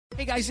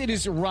Hey guys, it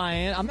is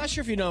Ryan. I'm not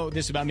sure if you know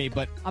this about me,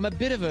 but I'm a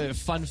bit of a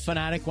fun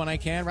fanatic when I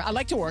can. I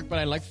like to work, but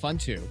I like fun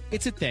too.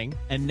 It's a thing.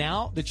 And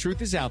now the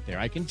truth is out there.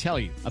 I can tell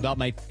you about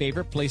my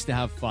favorite place to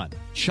have fun.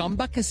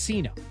 Chumba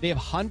Casino. They have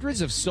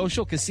hundreds of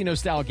social casino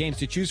style games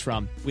to choose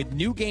from with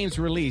new games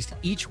released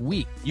each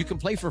week. You can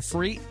play for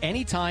free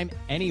anytime,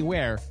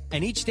 anywhere.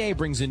 And each day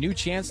brings a new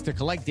chance to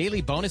collect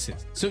daily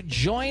bonuses. So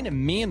join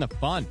me in the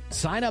fun.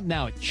 Sign up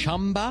now at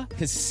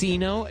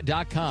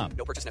ChumbaCasino.com.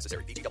 No purchase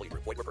necessary. VGW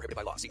Group. Void where prohibited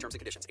by law. See terms and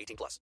conditions. 18+.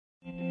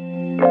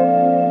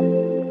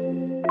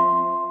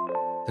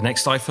 The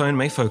next iPhone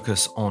may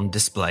focus on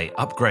display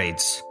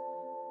upgrades.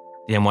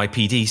 The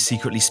NYPD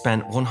secretly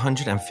spent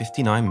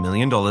 $159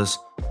 million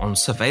on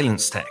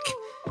surveillance tech.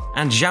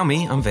 And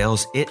Xiaomi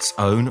unveils its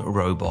own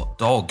robot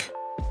dog.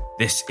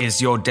 This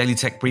is your Daily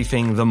Tech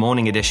Briefing, the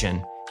morning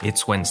edition.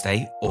 It's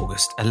Wednesday,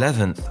 August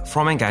 11th.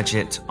 From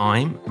Engadget,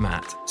 I'm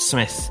Matt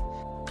Smith.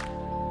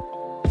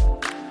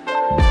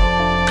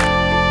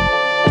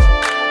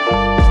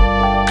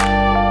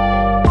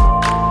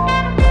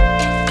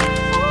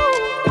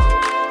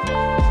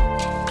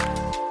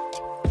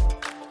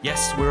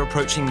 Yes, we're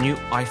approaching new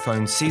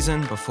iPhone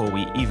season. Before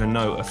we even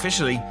know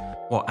officially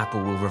what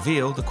Apple will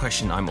reveal, the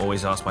question I'm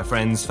always asked by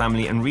friends,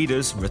 family and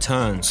readers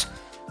returns.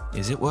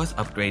 Is it worth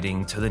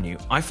upgrading to the new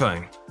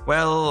iPhone?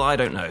 Well, I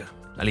don't know.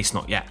 At least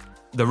not yet.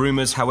 The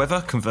rumours,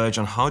 however, converge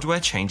on hardware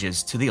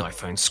changes to the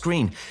iPhone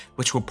screen,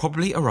 which will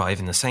probably arrive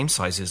in the same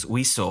sizes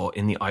we saw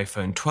in the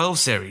iPhone 12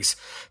 series,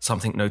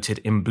 something noted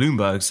in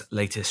Bloomberg's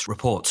latest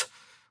report.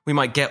 We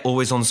might get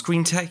always-on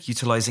screen tech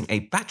utilising a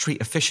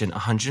battery-efficient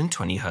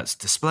 120Hz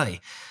display.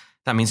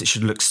 That means it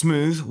should look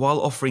smooth while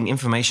offering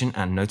information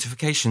and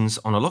notifications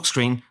on a lock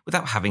screen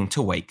without having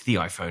to wake the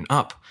iPhone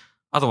up.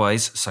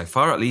 Otherwise, so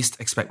far at least,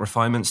 expect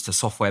refinements to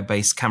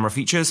software-based camera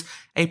features,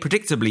 a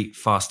predictably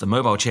faster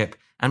mobile chip,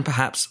 and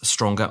perhaps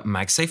stronger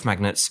MagSafe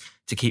magnets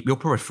to keep your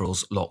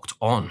peripherals locked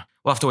on.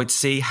 We'll have to wait to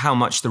see how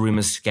much the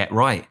rumours get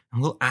right.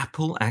 And will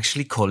Apple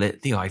actually call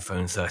it the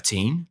iPhone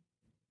 13?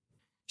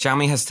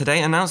 Xiaomi has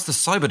today announced the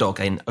CyberDog,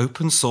 an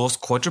open-source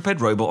quadruped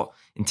robot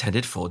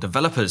intended for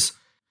developers.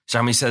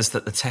 Xiaomi says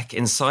that the tech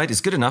inside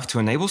is good enough to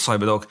enable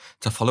CyberDog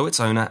to follow its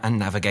owner and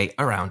navigate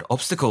around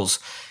obstacles.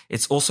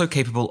 It's also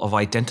capable of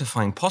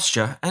identifying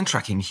posture and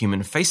tracking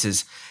human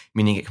faces,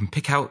 meaning it can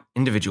pick out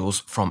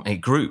individuals from a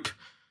group.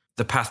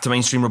 The path to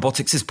mainstream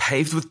robotics is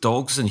paved with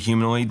dogs and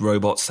humanoid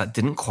robots that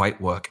didn't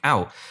quite work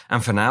out.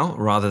 And for now,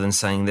 rather than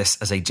saying this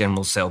as a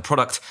general sale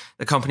product,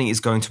 the company is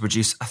going to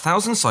produce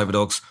 1,000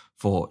 CyberDogs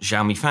for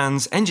Xiaomi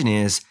fans,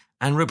 engineers,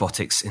 and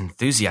robotics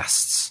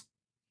enthusiasts.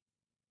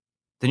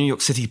 The New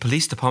York City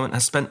Police Department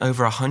has spent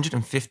over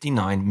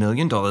 $159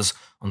 million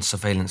on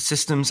surveillance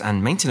systems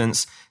and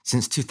maintenance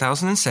since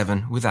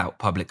 2007 without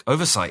public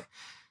oversight.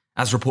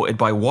 As reported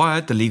by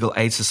Wired, the Legal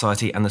Aid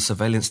Society and the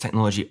Surveillance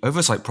Technology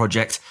Oversight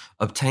Project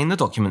obtained the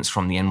documents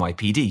from the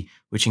NYPD,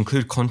 which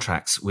include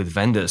contracts with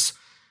vendors.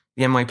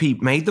 The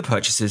NYPD made the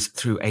purchases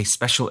through a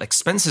special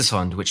expenses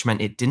fund, which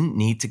meant it didn't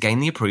need to gain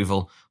the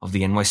approval of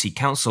the NYC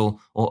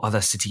Council or other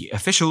city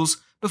officials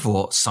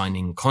before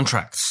signing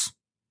contracts.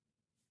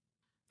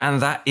 And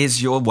that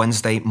is your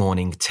Wednesday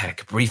morning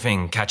tech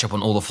briefing. Catch up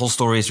on all the full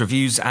stories,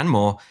 reviews, and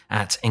more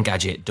at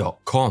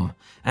Engadget.com.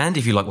 And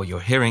if you like what you're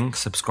hearing,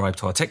 subscribe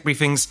to our tech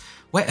briefings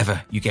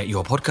wherever you get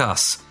your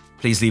podcasts.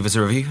 Please leave us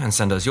a review and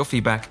send us your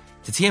feedback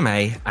to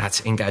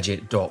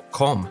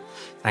tma@Engadget.com.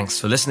 Thanks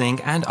for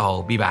listening, and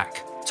I'll be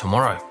back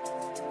tomorrow.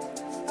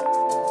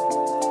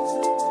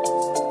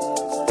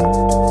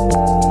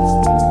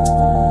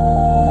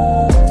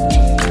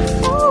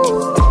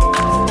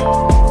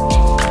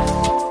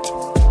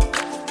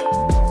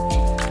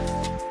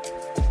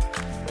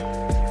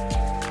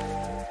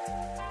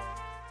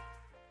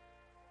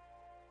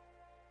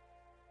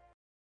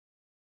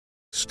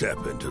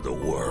 Step into the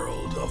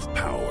world of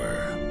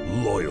power,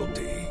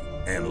 loyalty,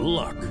 and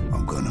luck.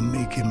 I'm gonna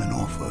make him an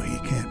offer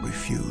he can't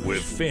refuse.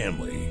 With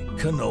family,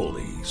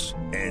 cannolis,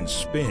 and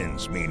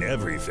spins mean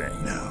everything.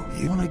 Now,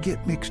 you wanna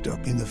get mixed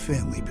up in the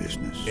family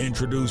business.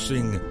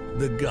 Introducing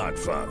The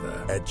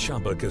Godfather at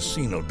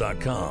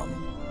ChumbaCasino.com.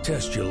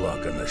 Test your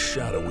luck in the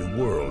shadowy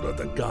world of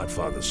The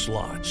Godfather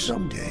slot.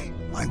 Someday,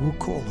 I will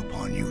call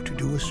upon you to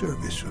do a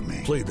service for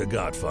me. Play The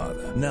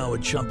Godfather, now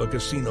at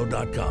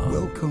ChumbaCasino.com.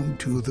 Welcome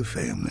to the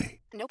family.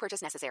 No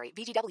purchase necessary.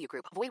 VGW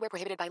Group. Void where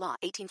prohibited by law.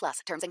 18+.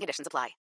 Terms and conditions apply.